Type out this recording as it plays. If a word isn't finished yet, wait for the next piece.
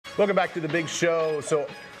Welcome back to the big show. So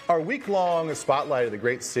our week-long spotlight of the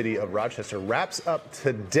great city of Rochester wraps up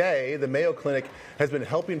today. The Mayo Clinic has been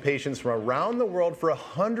helping patients from around the world for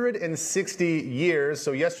 160 years.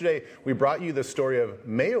 So yesterday we brought you the story of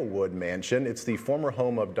Mayowood Mansion. It's the former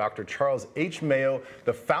home of Dr. Charles H. Mayo,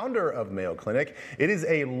 the founder of Mayo Clinic. It is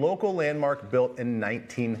a local landmark built in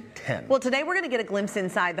 1910. Well, today we're going to get a glimpse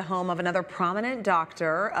inside the home of another prominent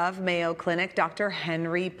doctor of Mayo Clinic, Dr.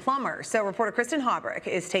 Henry Plummer. So reporter Kristin Haubrich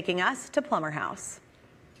is taking us to Plummer House.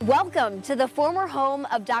 Welcome to the former home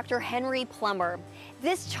of Dr. Henry Plummer.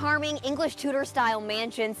 This charming English Tudor-style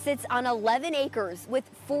mansion sits on 11 acres with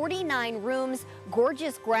 49 rooms,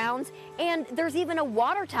 gorgeous grounds, and there's even a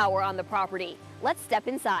water tower on the property. Let's step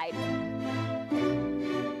inside.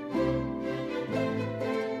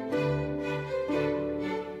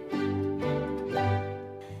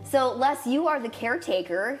 So, Les, you are the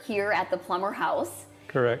caretaker here at the Plummer House.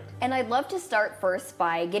 Correct. And I'd love to start first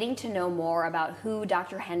by getting to know more about who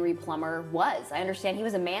Dr. Henry Plummer was. I understand he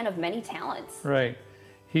was a man of many talents. Right.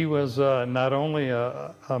 He was not only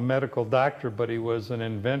a medical doctor, but he was an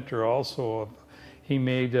inventor also. He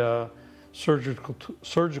made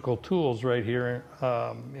surgical tools right here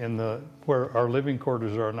in where our living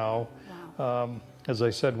quarters are now. Wow. As I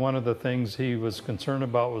said, one of the things he was concerned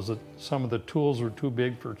about was that some of the tools were too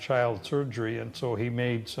big for child surgery, and so he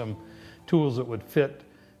made some tools that would fit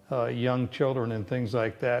young children and things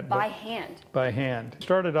like that. By hand? By hand.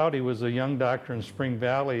 Started out, he was a young doctor in Spring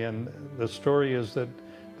Valley, and the story is that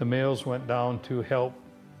the Mayos went down to help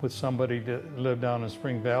with somebody that lived down in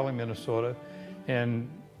Spring Valley, Minnesota, and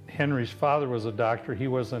Henry's father was a doctor. He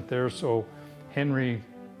wasn't there, so Henry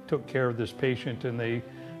took care of this patient, and they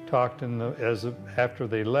talked after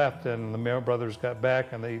they left, and the Mayo brothers got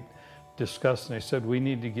back, and they discussed, and they said, we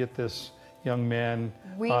need to get this young man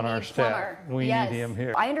on our staff. We need him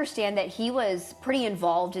here. I understand that he was pretty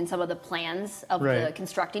involved in some of the plans of the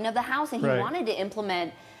constructing of the house, and he wanted to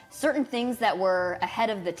implement certain things that were ahead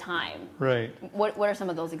of the time. Right. What are some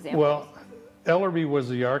of those examples? Well, Ellerby was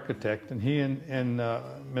the architect, and he and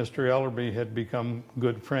Mr. Ellerby had become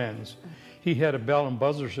good friends. He had a bell and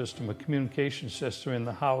buzzer system, a communication system in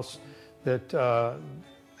the house that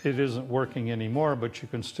it isn't working anymore, but you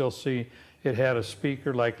can still see it had a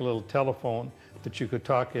speaker like a little telephone that you could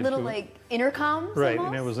talk into. Little like intercoms? Right,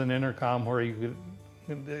 almost? and it was an intercom where you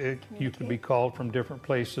could be called from different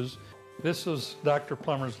places. This is Dr.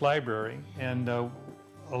 Plummer's library, and a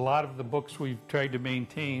lot of the books we've tried to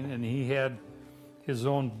maintain, and he had his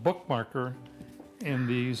own bookmarker in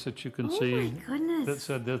these that you can see that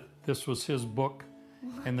said that this was his book,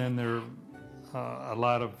 and then there are a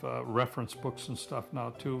lot of reference books and stuff now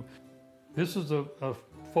too. This is a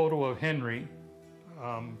photo of Henry.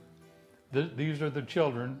 These are the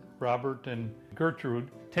children, Robert and Gertrude.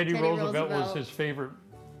 Teddy Roosevelt was his favorite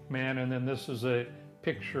man, and then this is a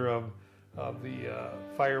picture of the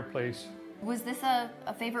fireplace. Was this a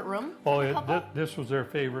favorite room? Oh, this was their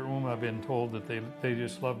favorite room. I've been told that they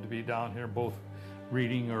just love to be down here, both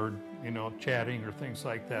reading or chatting or things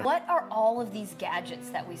like that. What are all of these gadgets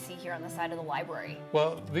that we see here on the side of the library?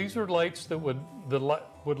 Well, these are lights that would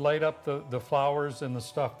light up the flowers and the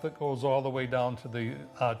stuff that goes all the way down to the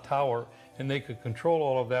tower, and they could control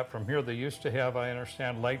all of that from here. They used to have, I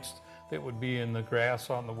understand, lights that would be in the grass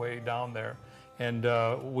on the way down there, and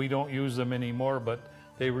we don't use them anymore, but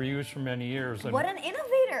they were used for many years. What an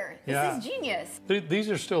innovator! This is genius. These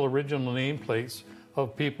are still original nameplates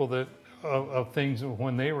of people of things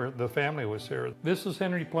when the family was here. This is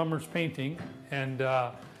Henry Plummer's painting, and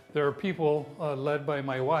there are people led by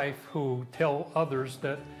my wife who tell others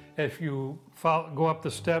that if you go up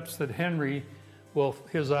the steps, that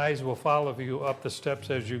his eyes will follow you up the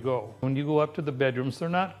steps as you go. When you go up to the bedrooms, they're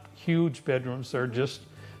not huge bedrooms, they're just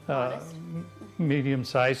medium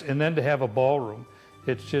size, and then to have a ballroom,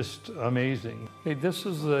 it's just amazing. Hey, this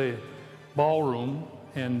is the ballroom,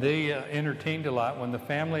 and they entertained a lot. When the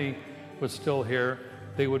family was still here,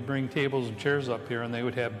 they would bring tables and chairs up here, and they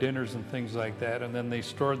would have dinners and things like that, and then they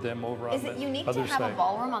stored them over on the other side. Is it unique to have a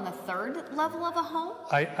ballroom on the third level of a home?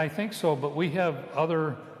 I think so, but we have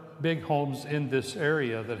other big homes in this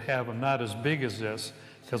area that have them, not as big as this,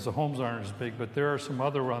 because the homes aren't as big, but there are some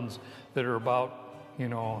other ones that are about,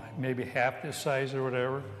 maybe half this size or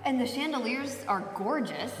whatever. And the chandeliers are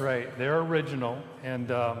gorgeous. Right, they're original, and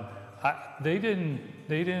they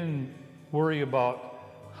didn't worry about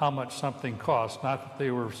how much something cost. Not that they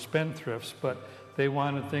were spendthrifts, but they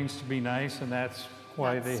wanted things to be nice, and that's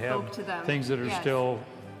why they have things that are still,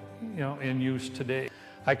 in use today.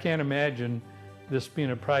 I can't imagine this being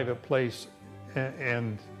a private place,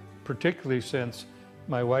 and particularly since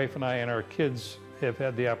my wife and I and our kids have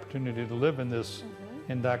had the opportunity to live in this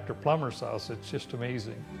in Dr. Plummer's house. It's just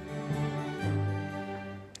amazing.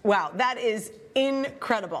 Wow, that is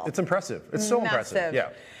incredible. It's impressive. It's so impressive. Yeah.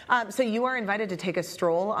 So you are invited to take a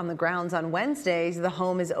stroll on the grounds on Wednesdays. The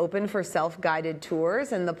home is open for self-guided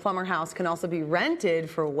tours, and the Plummer House can also be rented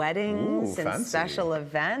for weddings and special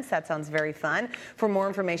events. That sounds very fun. For more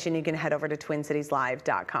information, you can head over to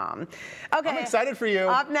TwinCitiesLive.com. Okay, I'm excited for you.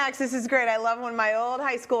 Up next, this is great. I love when my old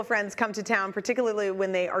high school friends come to town, particularly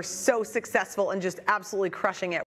when they are so successful and just absolutely crushing it.